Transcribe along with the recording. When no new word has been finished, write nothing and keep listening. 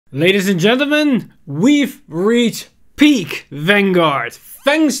Ladies and gentlemen, we've reached peak Vanguard,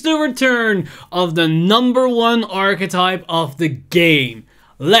 thanks to the return of the #1 archetype of the game.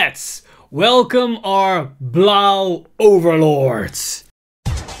 Let's welcome our Blau overlords.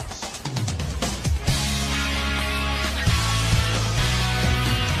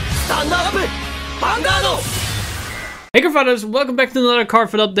 Stand up, Vanguard! Hey Cardfighters, welcome back to another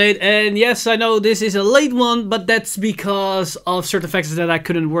Cardfight update, and yes, I know this is a late one, but that's because of certain factors that I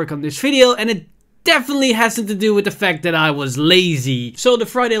couldn't work on this video, and it definitely hasn't to do with the fact that I was lazy. So the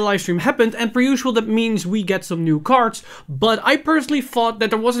Friday livestream happened, and per usual that means we get some new cards, but I personally thought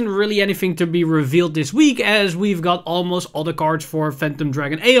that there wasn't really anything to be revealed this week, as we've got almost all the cards for Phantom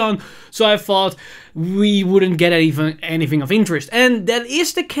Dragon Aeon, so I thought we wouldn't get anything of interest. And that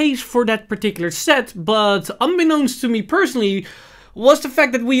is the case for that particular set, but unbeknownst to me personally, was the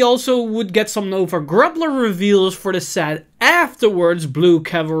fact that we also would get some Nova Grappler reveals for the set afterwards, Blue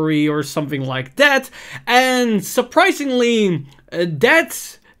Cavalry or something like that, and surprisingly,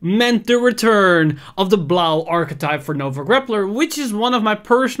 that meant the return of the Blau archetype for Nova Grappler, which is one of my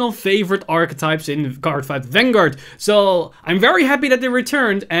personal favorite archetypes in Cardfight Vanguard. So I'm very happy that they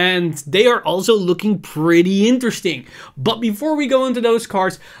returned, and they are also looking pretty interesting. But before we go into those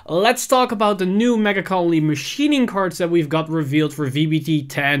cards, let's talk about the new Mega Colony machining cards that we've got revealed for VBT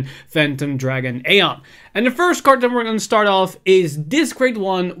 10 Phantom Dragon Aeon. And the first card that we're going to start off is this great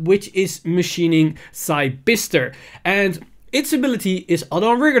one, which is Machining Cybister. And its ability is Auto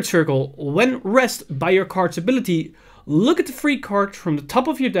on Vanguard Circle. When rest by your card's ability, look at the 3 cards from the top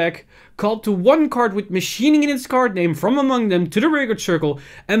of your deck, call to 1 card with machining in its card name from among them to the Vanguard Circle,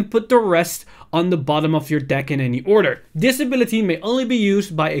 and put the rest on the bottom of your deck in any order. This ability may only be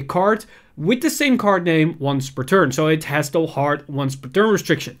used by a card with the same card name once per turn, so it has no hard once per turn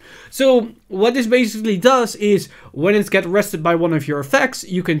restriction. So what this basically does is, when it gets rested by one of your effects,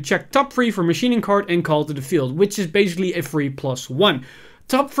 you can check top 3 for machining card and call to the field, which is basically a 3+1.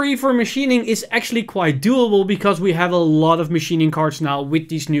 Top 3 for machining is actually quite doable because we have a lot of machining cards now with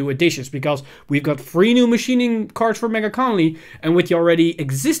these new additions, because we've got 3 new machining cards for Mega Colony, and with the already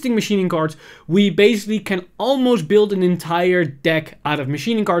existing machining cards, we basically can almost build an entire deck out of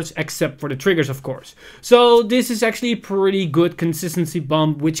machining cards, except for the triggers, of course. So this is actually a pretty good consistency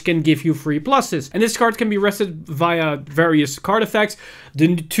bump, which can give you 3 pluses. And this card can be rested via various card effects.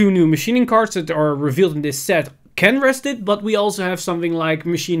 The 2 new machining cards that are revealed in this set can rest it, but we also have something like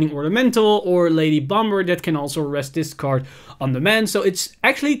Machining Ornamental or Lady Bomber that can also rest this card on demand, so it's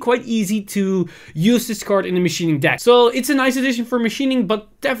actually quite easy to use this card in the machining deck. So it's a nice addition for machining, but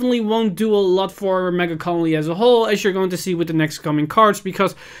definitely won't do a lot for Mega Colony as a whole, as you're going to see with the next coming cards,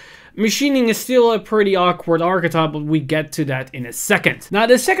 because machining is still a pretty awkward archetype, but we get to that in a second. Now,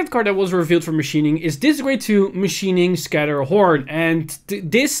 the second card that was revealed for machining is this grade 2 Machining Scatterhorn, and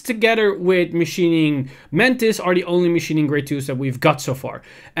this together with Machining Mantis are the only machining grade 2s that we've got so far.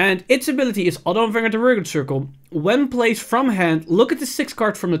 And its ability is Auto on Vanguard Circle. When placed from hand, look at the 6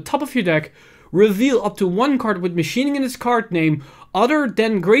 cards from the top of your deck, reveal up to 1 card with machining in its card name other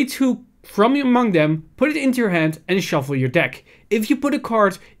than grade 2 from among them, put it into your hand and shuffle your deck. If you put a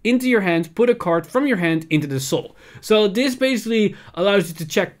card into your hand, put a card from your hand into the soul. So this basically allows you to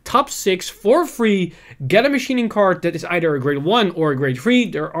check top 6 for free, get a machining card that is either a grade 1 or a grade 3.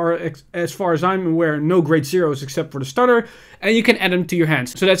 There are, as far as I'm aware, no grade 0s except for the starter, and you can add them to your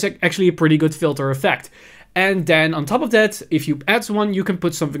hands. So that's actually a pretty good filter effect. And then on top of that, if you add one, you can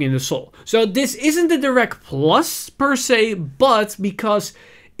put something in the soul. So this isn't a direct plus per se, but because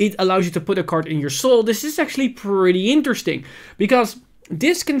it allows you to put a card in your soul, this is actually pretty interesting, because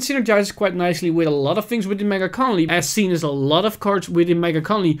this can synergize quite nicely with a lot of things within Mega Colony, as seen as a lot of cards within Mega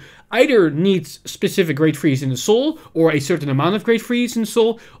Colony either need specific grade 3s in the soul, or a certain amount of grade 3s in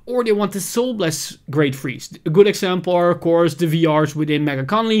soul, or they want the Soul Blast grade 3s. A good example are, of course, the VRs within Mega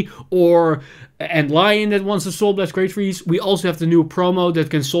Colony, or and Lion that wants the Soul Blast grade 3s. We also have the new promo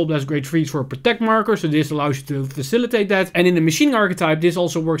that can Soul Blast grade 3s for a Protect marker, so this allows you to facilitate that. And in the Machining archetype, this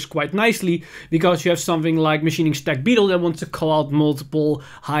also works quite nicely, because you have something like Machining Stack Beetle that wants to call out multiple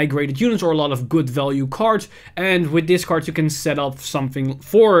high-graded units or a lot of good value cards, and with this card you can set up something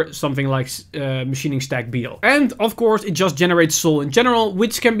like Machining Stack Beetle. And of course, it just generates soul in general,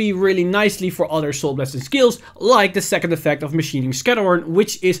 which can be really nicely for other soul blasting skills, like the second effect of Machining Scatterhorn,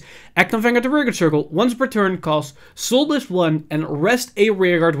 which is act on Vanguard Circle. Once per turn, cost Soul Blast 1 and rest a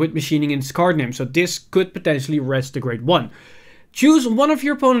rearguard with machining in its card name. So this could potentially rest the grade 1. Choose one of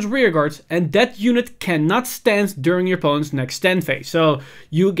your opponent's rear guards, and that unit cannot stand during your opponent's next stand phase. So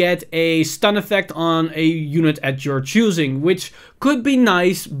you get a stun effect on a unit at your choosing, which could be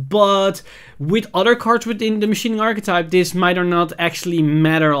nice, but with other cards within the machining archetype, this might or not actually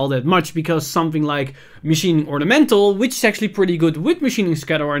matter all that much, because something like Machining Ornamental, which is actually pretty good with Machining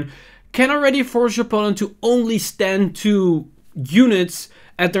Scatterhorn, can already force your opponent to only stand 2 units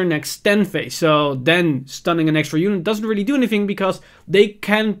at their next stand phase. So then stunning an extra unit doesn't really do anything, because they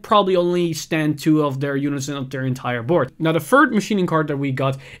can probably only stand 2 of their units on their entire board. Now the third machining card that we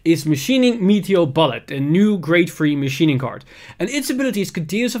got is Machining Meteor Bullet, a new grade 3 machining card. And its ability is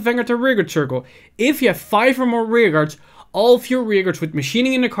continuous Vanguard to rearguard circle. If you have 5 or more rearguards, all of your rearguards with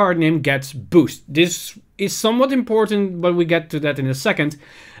machining in the card name gets boost. This is somewhat important, but we get to that in a second.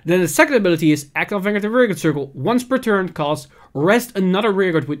 Then the second ability is act on Vanguard to rearguard circle. Once per turn, cost rest another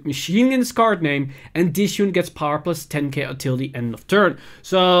rearguard with machining in its card name, and this unit gets power plus 10k until the end of turn.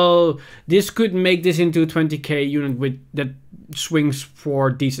 So this could make this into a 20k unit with that swings for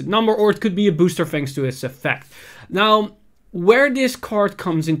a decent number, or it could be a booster thanks to its effect. Now, where this card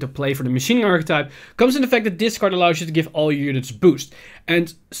comes into play for the machining archetype comes in the fact that this card allows you to give all your units boost.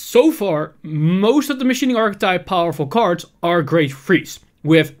 And so far, most of the machining archetype powerful cards are grade 3s.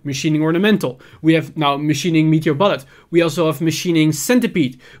 We have Machining Ornamental. We have now Machining Meteor Bullet. We also have Machining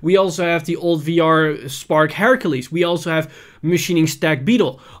Centipede. We also have the old VR Spark Hercules. We also have Machining Stag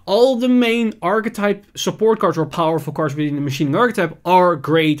Beetle. All the main archetype support cards or powerful cards within the machining archetype are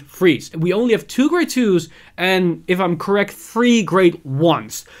grade 3s. We only have 2 grade 2s and, if I'm correct, 3 grade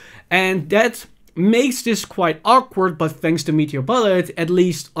 1s. And that makes this quite awkward, but thanks to Meteor Bullet, at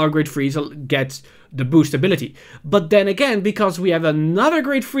least our grade 3s get the boost ability. But then again, because we have another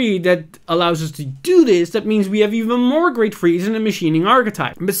grade 3 that allows us to do this, that means we have even more grade 3s in the machining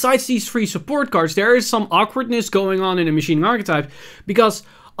archetype. Besides these 3 support cards, there is some awkwardness going on in the machining archetype, because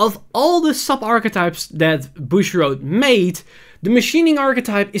of all the sub-archetypes that Bushiroad made, the machining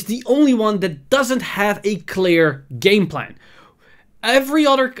archetype is the only one that doesn't have a clear game plan. Every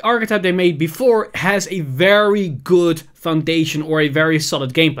other archetype they made before has a very good foundation or a very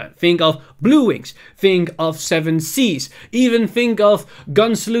solid game plan. Think of Blue Wings, think of 7 Seas, even think of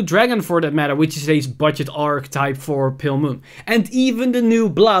Gun Salute Dragon for that matter, which is a budget archetype for Pale Moon. And even the new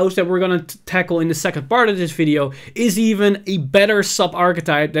Blaus that we're gonna tackle in the second part of this video is even a better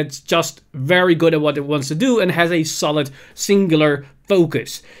sub-archetype that's just very good at what it wants to do and has a solid singular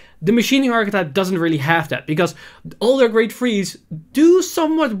focus. The machining archetype doesn't really have that, because all their grade 3s do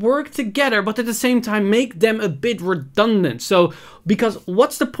somewhat work together, but at the same time make them a bit redundant. So, because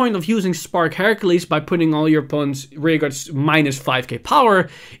what's the point of using Spark Hercules by putting all your opponent's rearguards minus 5k power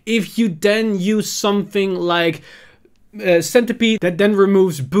if you then use something like Centipede that then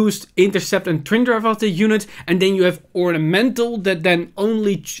removes boost, intercept and twin drive of the unit, and then you have Ornamental that then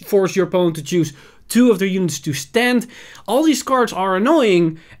only force your opponent to choose 2 of their units to stand. All these cards are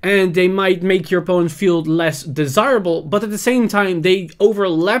annoying and they might make your opponent feel less desirable, but at the same time they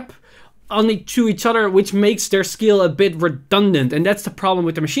overlap to each other, which makes their skill a bit redundant. And that's the problem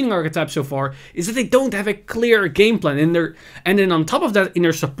with the machining archetype so far, is that they don't have a clear game plan in their, and then on top of that, in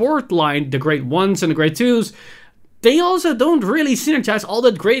their support line, the grade 1s and the grade 2s, they also don't really synergize all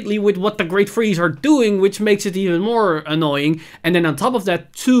that greatly with what the grade 3s are doing, which makes it even more annoying. And then on top of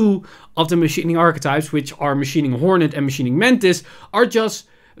that, 2 of the machining archetypes, which are Machining Hornet and Machining Mantis, are just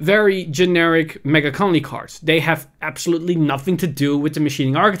very generic Mega Conley cards. They have absolutely nothing to do with the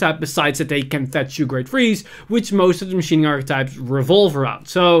machining archetype, besides that they can fetch you grade 3s, which most of the machining archetypes revolve around.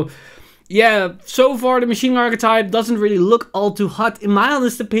 So yeah, so far the machining archetype doesn't really look all too hot in my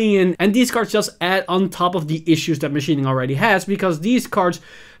honest opinion, and these cards just add on top of the issues that machining already has, because these cards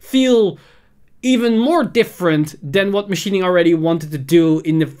feel even more different than what machining already wanted to do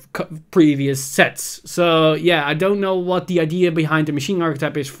in the previous sets. So yeah, I don't know what the idea behind the machining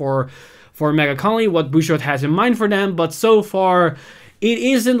archetype is for Mega Conley, what Bushiroad has in mind for them, but so far it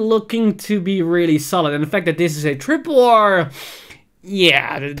isn't looking to be really solid. And the fact that this is a triple R,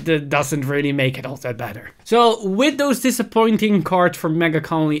 yeah, that doesn't really make it all that better. So with those disappointing cards from Mega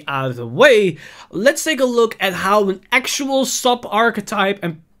Conley out of the way, let's take a look at how an actual sub-archetype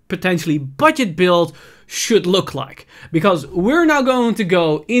and potentially budget build should look like. Because we're now going to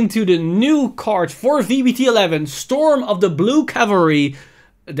go into the new card for VBT11, Storm of the Blue Cavalry.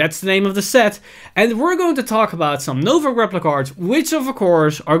 That's the name of the set. And we're going to talk about some Nova Grappler cards, which of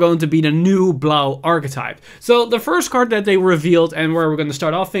course are going to be the new Blau archetype. So the first card that they revealed and where we're going to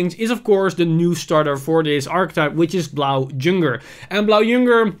start off things is of course the new starter for this archetype, which is Blau Junger. And Blau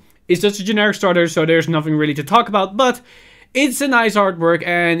Junger is just a generic starter, so there's nothing really to talk about, but it's a nice artwork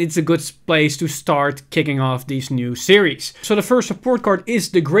and it's a good place to start kicking off this new series. So the first support card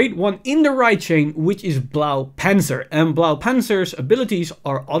is the great one in the right chain, which is Blau Panzer. And Blau Panzer's abilities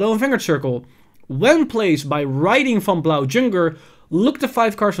are Auto and Vanguard Circle. When placed by writing from Blau Jungler, look at the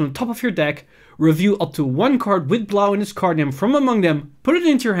 5 cards on the top of your deck, review up to 1 card with Blau in its card name from among them, put it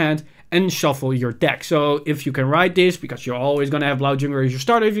into your hand, and shuffle your deck. So if you can write this, because you're always going to have Blau Jungler as your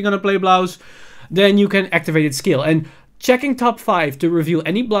starter if you're going to play Blaus, then you can activate its skill. And checking top 5 to reveal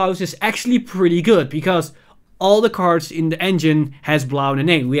any Blaus is actually pretty good, because all the cards in the engine has Blau in the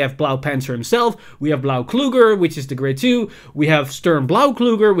name. We have Blau Panzer himself, we have Blau Kluger, which is the grade 2, we have Stern Blau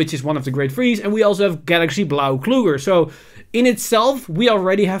Kluger, which is one of the grade 3s, and we also have Galaxy Blau Kluger. So in itself, we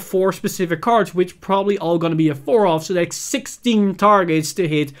already have 4 specific cards, which probably all going to be a 4-off, so that's 16 targets to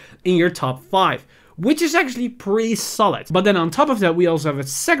hit in your top 5. Which is actually pretty solid. But then on top of that, we also have a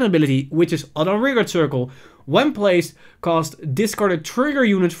second ability, which is Auto Vanguard Circle. When placed, cast discard a trigger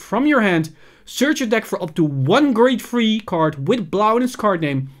unit from your hand, search your deck for up to 1 grade 3 card with Blau in its card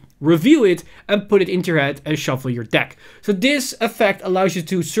name, review it, and put it into your hand and shuffle your deck. So this effect allows you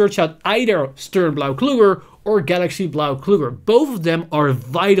to search out either Stern Blau Kluger or Galaxy Blau Kluger. Both of them are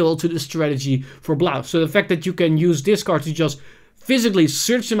vital to the strategy for Blau. So the fact that you can use this card to just physically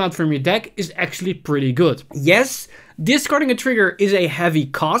search them out from your deck is actually pretty good. Yes, discarding a trigger is a heavy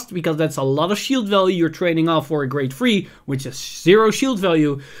cost, because that's a lot of shield value you're trading off for a grade 3, which is 0 shield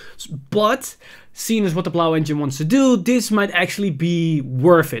value. But seeing as what the Blau engine wants to do, this might actually be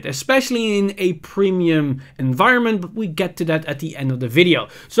worth it, especially in a premium environment, but we get to that at the end of the video.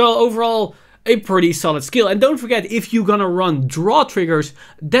 So overall, a pretty solid skill. And don't forget, if you're gonna run draw triggers,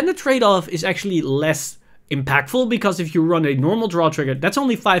 then the trade-off is actually less impactful, because if you run a normal draw trigger, that's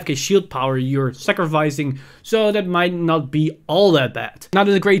only 5k shield power you're sacrificing, so that might not be all that bad. Now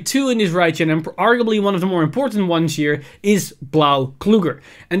the grade 2 in this right chain, and arguably one of the more important ones here, is Blau Kluger.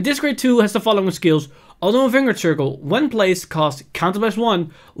 And this grade 2 has the following skills: Auto and Vanguard Circle. When placed, cast counted as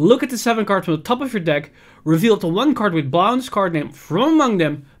 1, look at the 7 cards from the top of your deck, reveal up to 1 card with Blau in its card name from among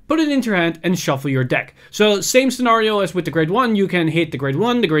them, put it into your hand, and shuffle your deck. So same scenario as with the grade 1, you can hit the grade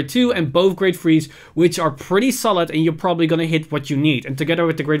 1, the grade 2, and both grade 3s, which are pretty solid, and you're probably going to hit what you need. And together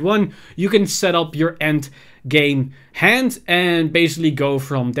with the grade 1, you can set up your end game hand and basically go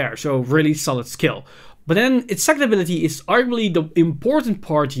from there. So really solid skill. But then its second ability is arguably the important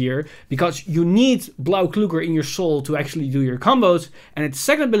part here, because you need Blau Kluger in your soul to actually do your combos, and its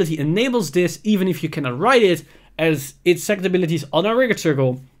second ability enables this even if you cannot write it, as its second ability is Auto Vanguard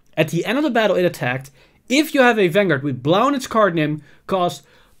Circle. At the end of the battle it attacked, if you have a Vanguard with Blau in its card name,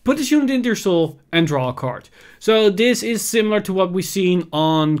 put this unit into your soul and draw a card. So this is similar to what we've seen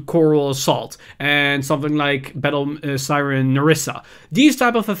on Coral Assault and something like Battle Siren Narissa. These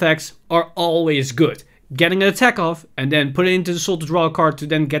type of effects are always good. Getting an attack off and then put it into the soul to draw a card to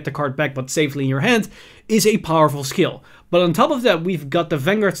then get the card back but safely in your hand is a powerful skill. But on top of that, we've got the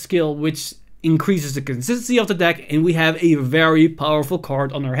Vanguard skill, which increases the consistency of the deck, and we have a very powerful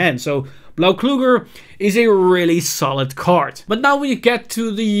card on our hand. So Blau Kluger is a really solid card. But now we get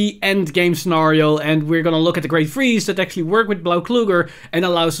to the end game scenario, and we're gonna look at the grade 3s that actually work with Blau Kluger and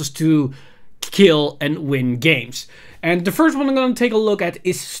allows us to kill and win games. And the first one I'm going to take a look at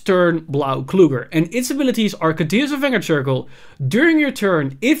is Stern Blau Kluger. And its abilities are Continuous Vanguard Circle. During your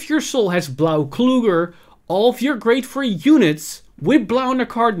turn, if your soul has Blau Kluger, all of your grade 3 units with Blau in their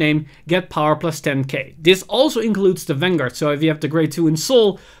card name get power plus 10k. This also includes the Vanguard, so if you have the grade 2 in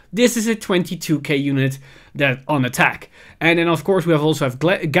soul, this is a 22k unit that on attack. And then of course we also have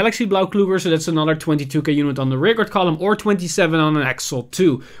Galaxy Blau Kluger, so that's another 22k unit on the rearguard column, or 27 on an Axel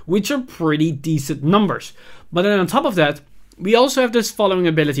 2, which are pretty decent numbers. But then on top of that, we also have this following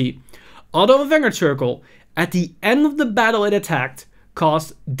ability. Auto Vanguard Circle. At the end of the battle it attacked,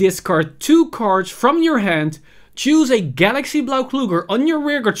 discard 2 cards from your hand, choose a Galaxy Blau Kluger on your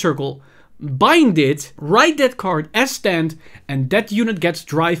rearguard circle, bind it, write that card as stand, and that unit gets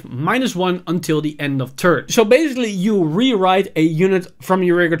drive -1 until the end of turn. So basically you rewrite a unit from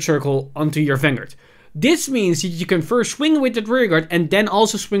your rearguard circle onto your Vanguard. This means that you can first swing with that rearguard and then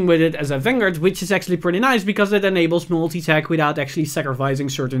also swing with it as a Vanguard, which is actually pretty nice because it enables multi-attack without actually sacrificing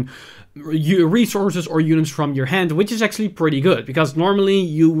certain resources or units from your hand, which is actually pretty good because normally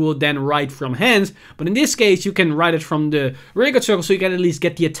you will then write from hand, but in this case you can write it from the rearguard circle so you can at least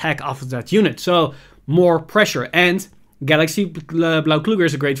get the attack off of that unit. So more pressure. And Galaxy Blau Kluger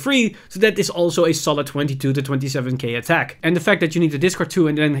is a grade 3, so that is also a solid 22 to 27k attack. And the fact that you need to discard 2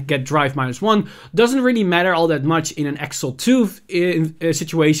 and then get drive -1 doesn't really matter all that much in an Exile 2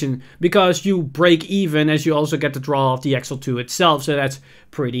 situation, because you break even as you also get the draw of the Exile 2 itself, so that's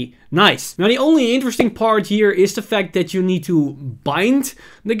pretty nice. Now the only interesting part here is the fact that you need to bind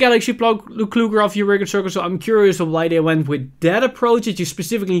the Galaxy Blau Kluger off your Rigid Circle, so I'm curious of why they went with that approach, that you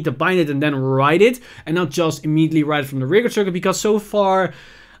specifically need to bind it and then write it, and not just immediately write it from the Rigid Circle, because so far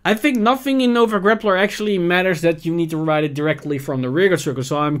I think nothing in Nova Grappler actually matters that you need to write it directly from the Rigid Circle,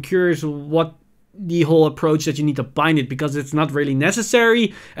 so I'm curious what the whole approach that you need to bind it, because it's not really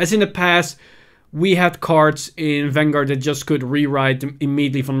necessary, as in the past we had cards in Vanguard that just could rewrite them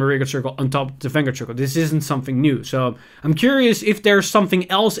immediately from the Rigid Circle on top of the Vanguard Circle. This isn't something new, so I'm curious if there's something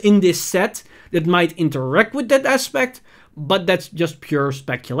else in this set that might interact with that aspect, but that's just pure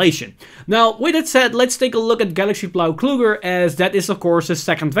speculation. Now, with that said, let's take a look at Galaxy Blau Kluger, as that is of course a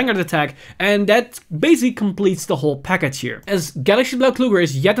second Vanguard attack, and that basically completes the whole package here. As Galaxy Blau Kluger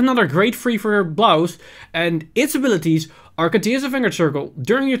is yet another grade 3 for Blaus, and its abilities are continuous Vanguard Circle.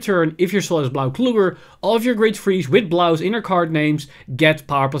 During your turn, if your soul is Blau Kluger, all of your grade 3s with Blaus in their card names get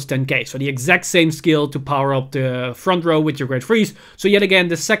power plus 10k. So the exact same skill to power up the front row with your grade 3s. So yet again,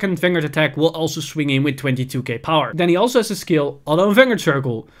 the second Vanguard attack will also swing in with 22k power. Then he also has a skill, Auto Vanguard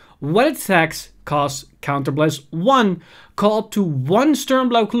Circle. When it attacks, costs Counterblast 1, call up to 1 Stern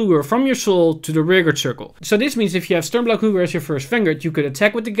Blau Kluger from your soul to the Rigid Circle. So this means if you have Stern Blau Kluger as your first Vanguard, you could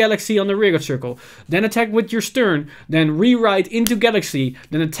attack with the Galaxy on the Rigid Circle, then attack with your Stern, then rewrite into Galaxy,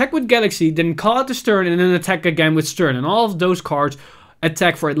 then attack with Galaxy, then call out the Stern, and then attack again with Stern. And all of those cards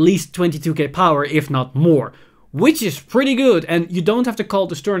attack for at least 22k power, if not more, which is pretty good. And you don't have to call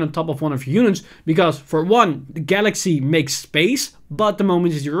the Stern on top of one of your units, because for one, the Galaxy makes space, but the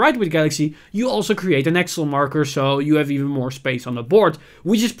moment that you write with Galaxy, you also create an Exile marker, so you have even more space on the board,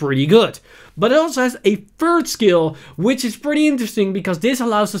 which is pretty good. But it also has a third skill, which is pretty interesting, because this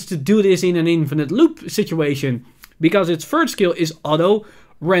allows us to do this in an infinite loop situation, because its third skill is Auto.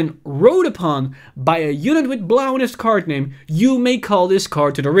 When rode upon by a unit with Blau in its card name, you may call this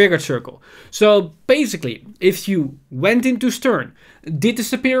card to the Rigid Circle. So basically, if you went into Stern, did the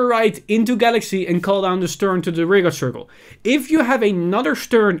Superior Rite into Galaxy and call down the Stern to the Rigid Circle, if you have another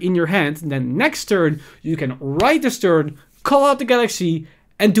Stern in your hand, then next turn you can write the Stern, call out the Galaxy,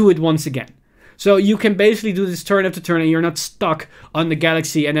 and do it once again. So you can basically do this turn after turn, and you're not stuck on the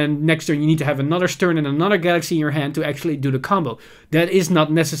Galaxy, and then next turn you need to have another Stern and another Galaxy in your hand to actually do the combo. That is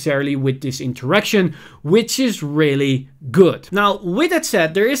not necessarily with this interaction, which is really good. Now, with that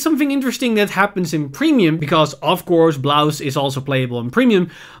said, there is something interesting that happens in Premium, because of course Blaus is also playable in Premium,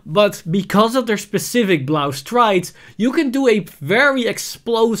 but because of their specific Blau strides, you can do a very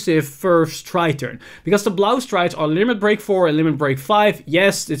explosive first stride turn. Because the Blau strides are Limit Break 4 and Limit Break 5.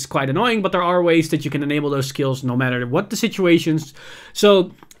 Yes, it's quite annoying, but there are ways that you can enable those skills no matter what the situations.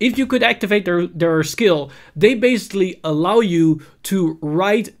 So if you could activate their skill, they basically allow you to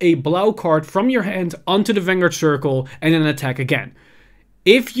write a Blau card from your hand onto the Vanguard Circle and then attack again.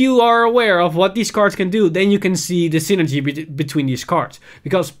 If you are aware of what these cards can do, then you can see the synergy between these cards.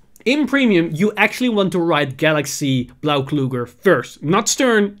 Because in Premium, you actually want to write Galaxy Blau Kluger first. Not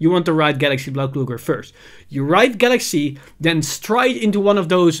Stern, you want to write Galaxy Blau Kluger first. You write Galaxy, then stride into one of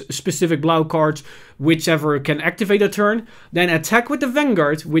those specific Blau cards, whichever can activate a turn. Then attack with the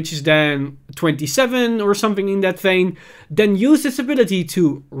Vanguard, which is then 27 or something in that vein. Then use this ability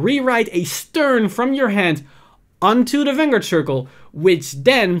to rewrite a Stern from your hand onto the Vanguard Circle, which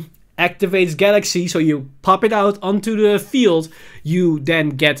then activates Galaxy, so you pop it out onto the field, you then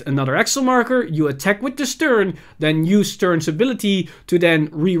get another Exile marker, you attack with the Stern, then use Stern's ability to then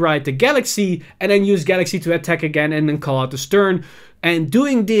rewrite the Galaxy, and then use Galaxy to attack again and then call out the Stern. And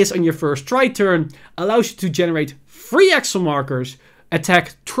doing this on your first try turn allows you to generate 3 Exile markers,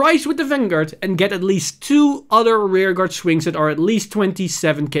 attack twice with the Vanguard, and get at least 2 other rearguard swings that are at least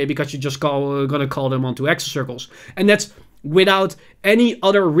 27k, because you're just gonna call them onto Exile circles. And that's without any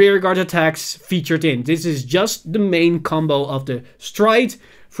other rearguard attacks featured in. This is just the main combo of the stride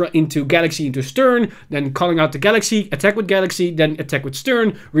into Galaxy into Stern, then calling out the Galaxy, attack with Galaxy, then attack with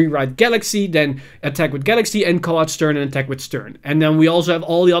Stern, rewrite Galaxy, then attack with Galaxy, and call out Stern and attack with Stern. And then we also have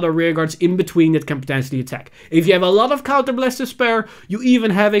all the other rearguards in between that can potentially attack. If you have a lot of counter blast to spare, you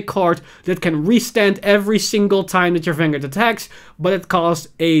even have a card that can restand every single time that your Vanguard attacks, but it costs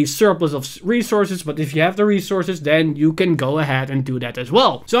a surplus of resources. But if you have the resources, then you can go ahead and do that as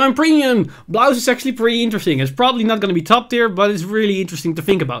well. So in Premium, Blaus is actually pretty interesting. It's probably not going to be top tier, but it's really interesting to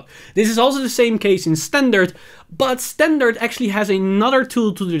think think about. This is also the same case in Standard, but Standard actually has another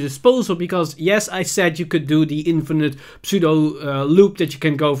tool to the disposal because, yes, I said you could do the infinite pseudo loop that you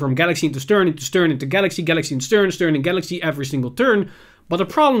can go from Galaxy into Stern, into Galaxy, Galaxy into Stern, Stern and Galaxy every single turn. But the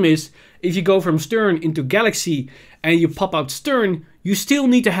problem is, if you go from Stern into Galaxy and you pop out Stern, you still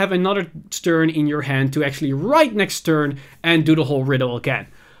need to have another Stern in your hand to actually write next turn and do the whole riddle again.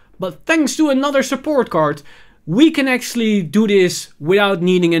 But thanks to another support card, we can actually do this without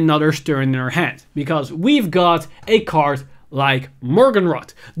needing another Stern in our hand. Because we've got a card like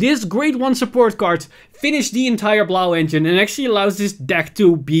Morganrod. This grade 1 support card finished the entire Blau engine and actually allows this deck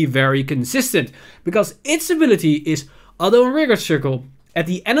to be very consistent. Because its ability is Auto and Rearguard Circle. At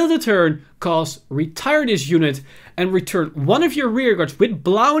the end of the turn, retire this unit and return one of your rearguards with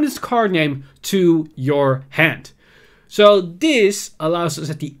Blau in its card name to your hand. So this allows us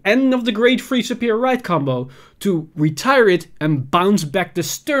at the end of the grade 3 Superior Right combo to retire it and bounce back the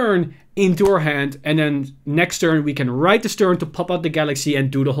Stern into our hand, and then next turn we can write the Stern to pop out the Galaxy and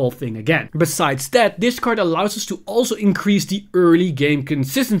do the whole thing again. Besides that, this card allows us to also increase the early game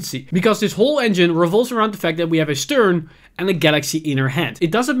consistency, because this whole engine revolves around the fact that we have a Stern and a Galaxy in our hand.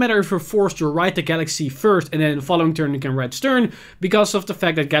 It doesn't matter if we're forced to write the Galaxy first and then the following turn we can write Stern, because of the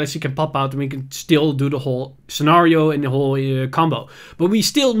fact that Galaxy can pop out and we can still do the whole scenario and the whole combo. But we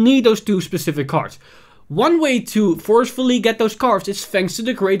still need those two specific cards. One way to forcefully get those cards is thanks to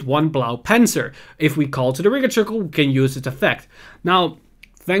the grade 1 Blau Panzer. If we call to the Rearguard Circle, we can use its effect. Now,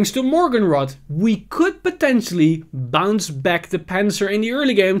 thanks to Morganrod, we could potentially bounce back the Panzer in the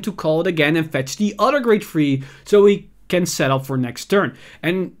early game to call it again and fetch the other grade 3, so we can set up for next turn.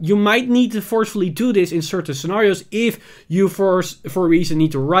 And you might need to forcefully do this in certain scenarios if you for a reason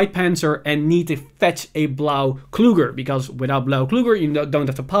need to write Panzer and need to fetch a Blau Kluger, because without Blau Kluger you don't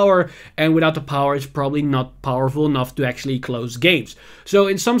have the power, and without the power it's probably not powerful enough to actually close games. So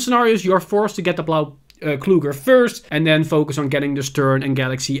in some scenarios you're forced to get the Blau Kluger first and then focus on getting the Stern and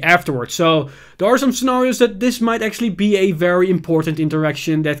Galaxy afterwards. So there are some scenarios that this might actually be a very important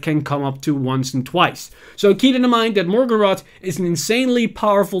interaction that can come up to once and twice. So keep in mind that Morganrod is an insanely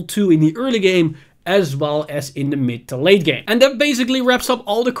powerful tool in the early game as well as in the mid to late game. And that basically wraps up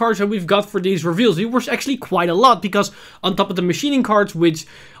all the cards that we've got for these reveals. It was actually quite a lot, because on top of the machining cards, which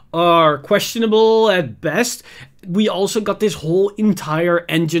are questionable at best, we also got this whole entire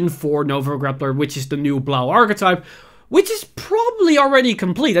engine for Nova Grappler, which is the new Blau Archetype, which is probably already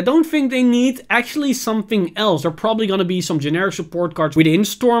complete. I don't think they need actually something else. There are probably going to be some generic support cards within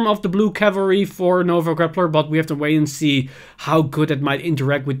Storm of the Blue Cavalry for Nova Grappler, but we have to wait and see how good that might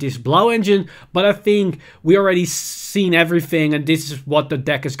interact with this Blau engine. But I think we already seen everything, and this is what the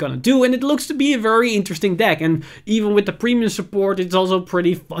deck is going to do, and it looks to be a very interesting deck. And even with the premium support, it's also a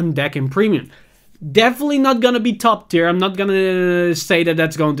pretty fun deck in premium. Definitely not going to be top tier. I'm not going to say that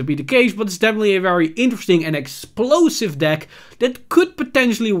that's going to be the case, but it's definitely a very interesting and explosive deck that could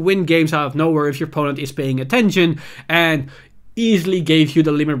potentially win games out of nowhere if your opponent is paying attention and easily gave you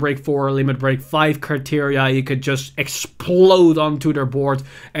the Limit Break 4, Limit Break 5 criteria. You could just explode onto their board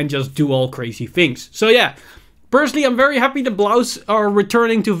and just do all crazy things. So yeah. Personally, I'm very happy the Blaus are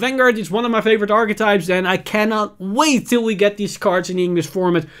returning to Vanguard. It's one of my favorite archetypes, and I cannot wait till we get these cards in the English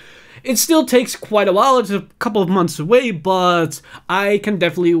format. It still takes quite a while, it's a couple of months away, but I can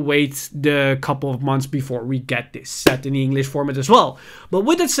definitely wait the couple of months before we get this set in the English format as well. But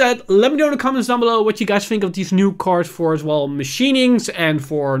with that said, let me know in the comments down below what you guys think of these new cards for as well machinings and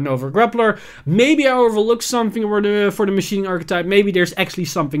for Nova Grappler. Maybe I overlooked something for the machining archetype, maybe there's actually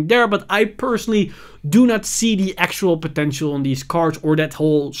something there, but I personally do not see the actual potential in these cards or that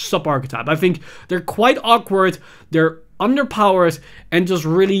whole sub-archetype. I think they're quite awkward, they're underpowered, and just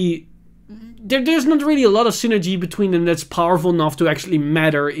really there's not really a lot of synergy between them that's powerful enough to actually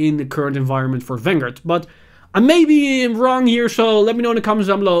matter in the current environment for Vanguard. But I may be wrong here, so let me know in the comments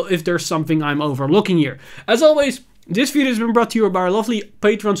down below if there's something I'm overlooking here. As always, this video has been brought to you by our lovely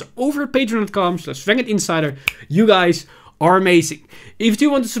patrons over at patreon.com/VanguardInsider. You guys are amazing. If you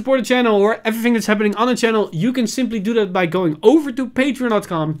do want to support the channel or everything that's happening on the channel, you can simply do that by going over to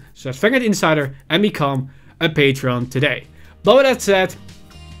patreon.com/VanguardInsider and become a patron today. But with that said,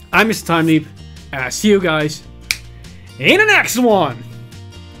 I'm Mr. Time Leap, and I see you guys in the next one!